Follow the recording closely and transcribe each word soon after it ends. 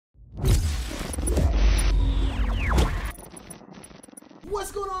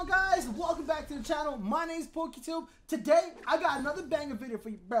What's going on, guys? Welcome back to the channel. My name is PokeTube. Today I got another banger video for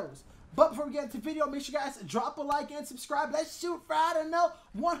you bros. But before we get into the video, make sure you guys drop a like and subscribe. Let's shoot for, I don't know,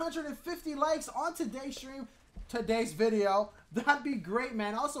 150 likes on today's stream, today's video. That'd be great,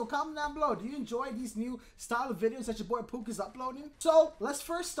 man. Also, comment down below. Do you enjoy these new style of videos that your boy Pook is uploading? So let's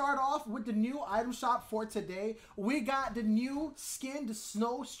first start off with the new item shop for today. We got the new skin, the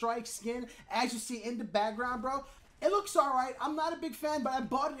Snow Strike skin, as you see in the background, bro. It looks alright. I'm not a big fan, but I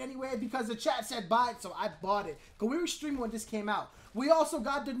bought it anyway because the chat said buy it, so I bought it. Because we were streaming when this came out. We also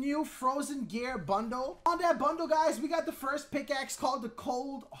got the new Frozen Gear bundle. On that bundle, guys, we got the first pickaxe called the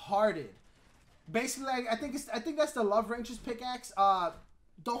Cold Hearted. Basically, like, I think that's the Love Ranger's pickaxe.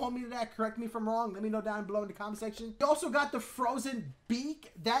 Don't hold me to that. Correct me if I'm wrong. Let me know down below in the comment section. We also got the Frozen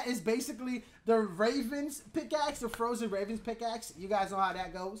Beak. That is basically the Raven's pickaxe, the Frozen Raven's pickaxe. You guys know how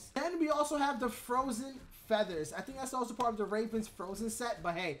that goes. And we also have the Frozen Feathers. I think that's also part of the Raven's Frozen set.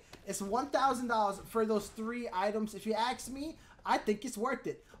 But hey, it's $1,000 for those 3 items. If you ask me, I think it's worth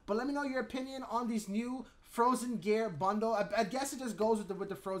it. But let me know your opinion on these new Frozen Gear bundle. I guess it just goes with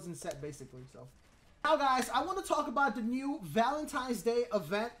the Frozen set, basically. So now, guys, I want to talk about the new Valentine's Day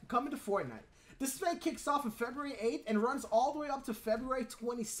event coming to Fortnite. This event kicks off on February 8th and runs all the way up to February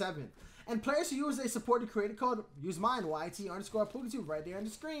 27th. And players who use a supported creator code, use mine, YT_PokeTube, right there on the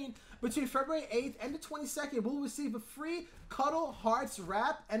screen, between February 8th and the 22nd will receive a free Cuddle Hearts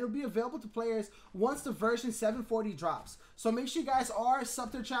wrap, and it will be available to players once the version 7.40 drops. So make sure you guys are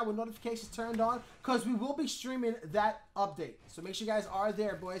sub to the chat with notifications turned on, because we will be streaming that update. So make sure you guys are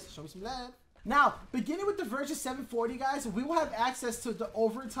there, boys. Show me some love. Now, beginning with the version 7.40, guys, we will have access to the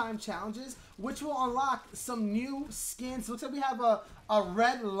overtime challenges, which will unlock some new skins. Looks like we have a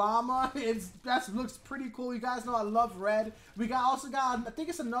red llama. That looks pretty cool. You guys know I love red. We also got, I think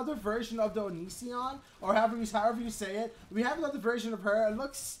it's another version of the Onision, or however you say it. We have another version of her. It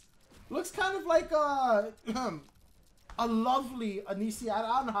looks kind of like a lovely Onision. I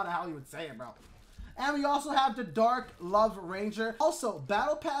don't know how the hell you would say it, bro. And we also have the Dark Love Ranger. Also,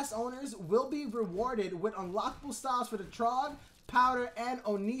 Battle Pass owners will be rewarded with unlockable styles for the Trog, Powder, and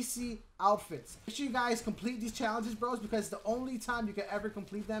Onisi outfits. Make sure you guys complete these challenges, bros, because the only time you can ever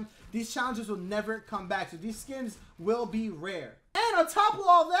complete them. These challenges will never come back, so these skins will be rare. And on top of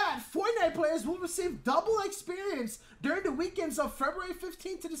all that, Fortnite players will receive double experience during the weekends of February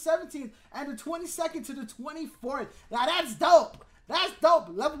 15th to the 17th and the 22nd to the 24th. Now that's dope. That's dope.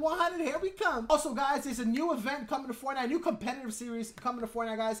 Level 100, here we come. Also, guys, there's a new event coming to Fortnite, a new competitive series coming to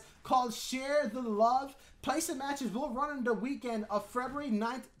Fortnite, guys, called Share the Love. Placement matches will run on the weekend of February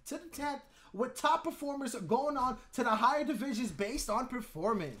 9th to the 10th, with top performers going on to the higher divisions based on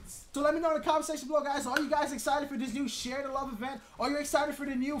performance. So let me know in the comment section below, guys. Are you guys excited for this new Share the Love event? Are you excited for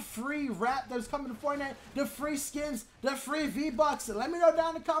the new free wrap that is coming to Fortnite? The free skins, the free V-Bucks? Let me know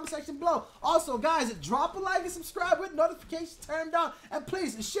down in the comment section below. Also, guys, drop a like and subscribe with notifications turned on. And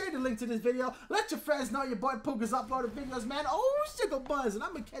please share the link to this video. Let your friends know your boy Pook is uploading videos, man. Oh, sugar buzz. And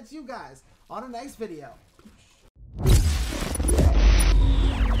I'm going to catch you guys on the next video.